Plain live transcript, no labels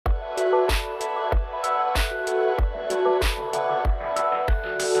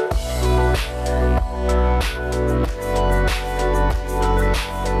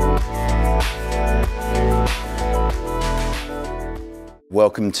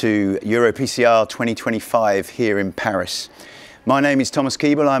welcome to EuroPCR 2025 here in Paris. My name is Thomas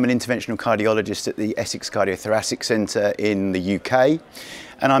Keeble. I'm an interventional cardiologist at the Essex Cardiothoracic Centre in the UK.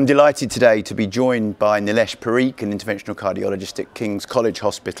 And I'm delighted today to be joined by Nilesh Pareek, an interventional cardiologist at King's College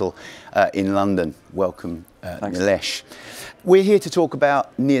Hospital in London. Welcome, Nilesh. We're here to talk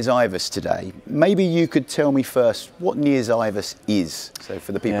about NIRS IVUS today. Maybe you could tell me first what NIRS IVUS is, so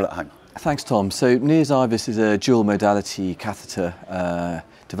for the people at home. Thanks, Tom. So NIRS IVUS is a dual-modality catheter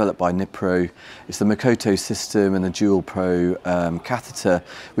developed by Nipro. It's the Makoto system and the dual-pro catheter,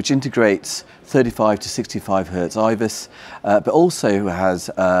 which integrates 35 to 65 Hz IVUS, but also has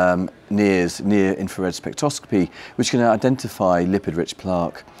NIRS, near-infrared spectroscopy, which can identify lipid-rich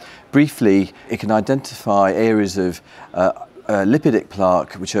plaque. Briefly, it can identify areas of lipidic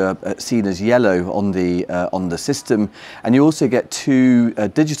plaque, which are seen as yellow on the system, and you also get two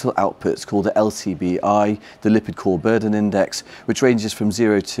digital outputs called the LCBI, the Lipid Core Burden Index, which ranges from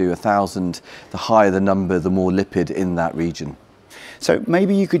 0 to 1,000. The higher the number, the more lipid in that region. So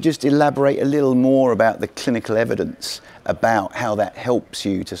maybe you could just elaborate a little more about the clinical evidence about how that helps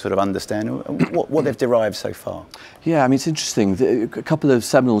you to sort of understand what they've derived so far. Yeah, I mean, it's interesting. A couple of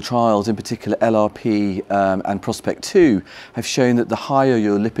seminal trials, in particular LRP and Prospect 2, have shown that the higher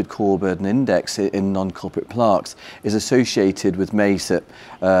your Lipid Core Burden Index in non-culprit plaques is associated with MACE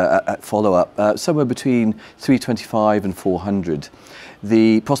at follow-up, somewhere between 325 and 400.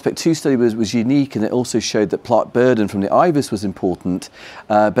 The Prospect 2 study was unique, and it also showed that plaque burden from the IVUS was important,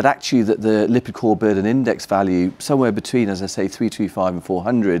 but actually that the Lipid Core Burden Index value, somewhere between, as I say, 325 and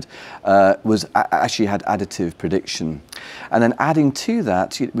 400, actually had additive prediction. And then adding to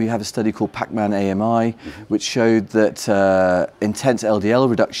that, we have a study called Pacman AMI, which showed that intense LDL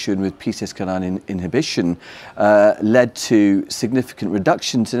reduction with PCSK9 inhibition led to significant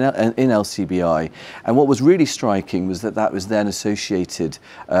reductions in LCBI. And what was really striking was that that was then associated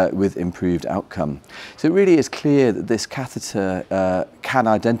with improved outcome. So it really is clear that this catheter can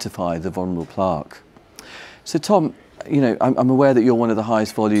identify the vulnerable plaque. So Tom, you know, I'm aware that you're one of the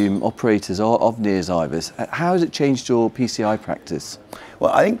highest volume operators of NIRS IVUS. How has it changed your PCI practice?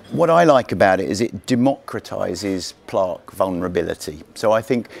 Well, I think what I like about it is it democratises plaque vulnerability. So I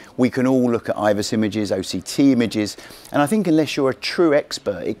think we can all look at IVUS images, OCT images, and I think unless you're a true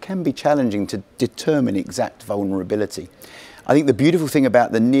expert, it can be challenging to determine exact vulnerability. I think the beautiful thing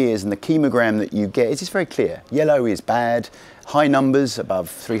about the NIRS and the chemogram that you get is it's very clear. Yellow is bad, high numbers above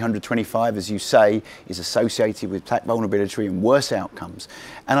 325, as you say, is associated with plaque vulnerability and worse outcomes.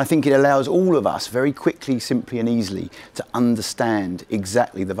 And I think it allows all of us very quickly, simply and easily to understand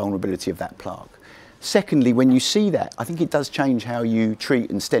exactly the vulnerability of that plaque. Secondly, when you see that, I think it does change how you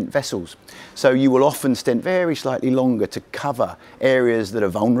treat and stent vessels. So you will often stent very slightly longer to cover areas that are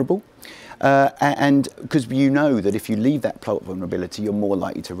vulnerable. And because you know that if you leave that plaque vulnerability, you're more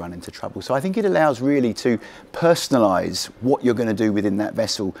likely to run into trouble. So I think it allows really to personalise what you're going to do within that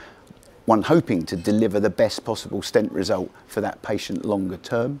vessel, one hoping to deliver the best possible stent result for that patient longer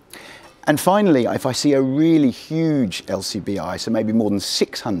term. And finally, if I see a really huge LCBI, so maybe more than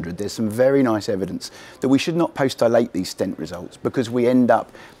 600, there's some very nice evidence that we should not post-dilate these stent results because we end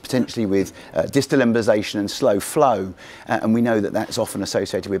up potentially with distal embolization and slow flow, and we know that that's often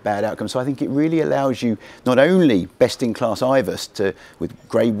associated with bad outcomes. So I think it really allows you not only best-in-class IVUS with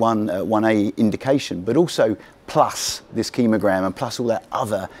grade 1A indication, but also plus this chemogram and plus all that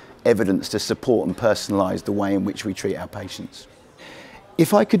other evidence to support and personalise the way in which we treat our patients.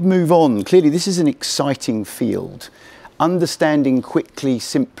 If I could move on, clearly this is an exciting field. Understanding quickly,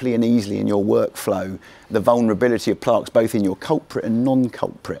 simply and easily in your workflow the vulnerability of plaques both in your culprit and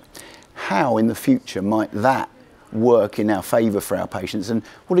non-culprit. How in the future might that work in our favour for our patients, and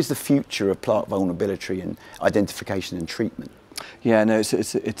what is the future of plaque vulnerability and identification and treatment? Yeah, no,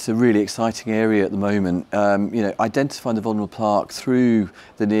 it's a really exciting area at the moment. You know, identifying the vulnerable plaque through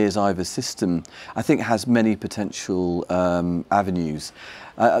the NIRS IVUS system, I think, has many potential avenues.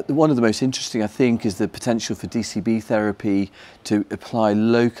 One of the most interesting, I think, is the potential for DCB therapy to apply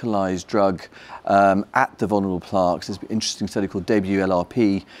localised drug at the vulnerable plaques. There's an interesting study called Debut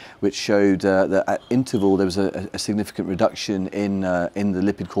LRP, which showed that at interval there was a significant reduction in the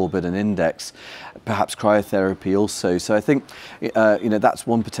Lipid Core Burden Index, perhaps cryotherapy also. So I think you know, that's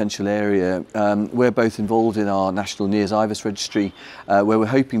one potential area. We're both involved in our national NIRS IVUS registry, where we're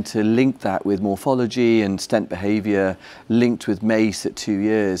hoping to link that with morphology and stent behaviour, linked with MACE at 2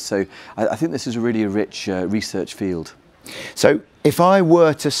 years. So I think this is really a rich research field. So if I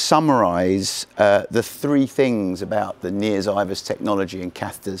were to summarise the three things about the NIRS IVUS technology and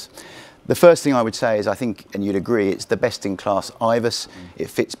catheters, The first thing I would say is I think, and you'd agree, it's the best-in-class IVUS. It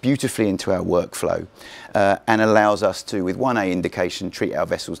fits beautifully into our workflow and allows us to, with 1A indication, treat our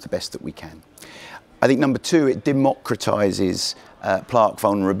vessels the best that we can. I think number two, it democratises plaque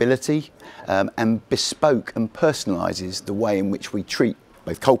vulnerability and bespoke and personalises the way in which we treat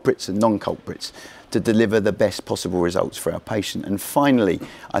both culprits and non-culprits to deliver the best possible results for our patient. And finally,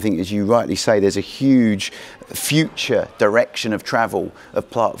 I think, as you rightly say, there's a huge future direction of travel of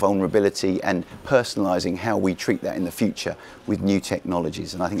plaque vulnerability and personalising how we treat that in the future with new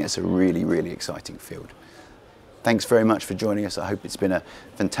technologies. And I think that's a really, really exciting field. Thanks very much for joining us. I hope it's been a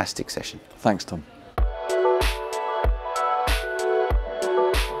fantastic session. Thanks, Tom.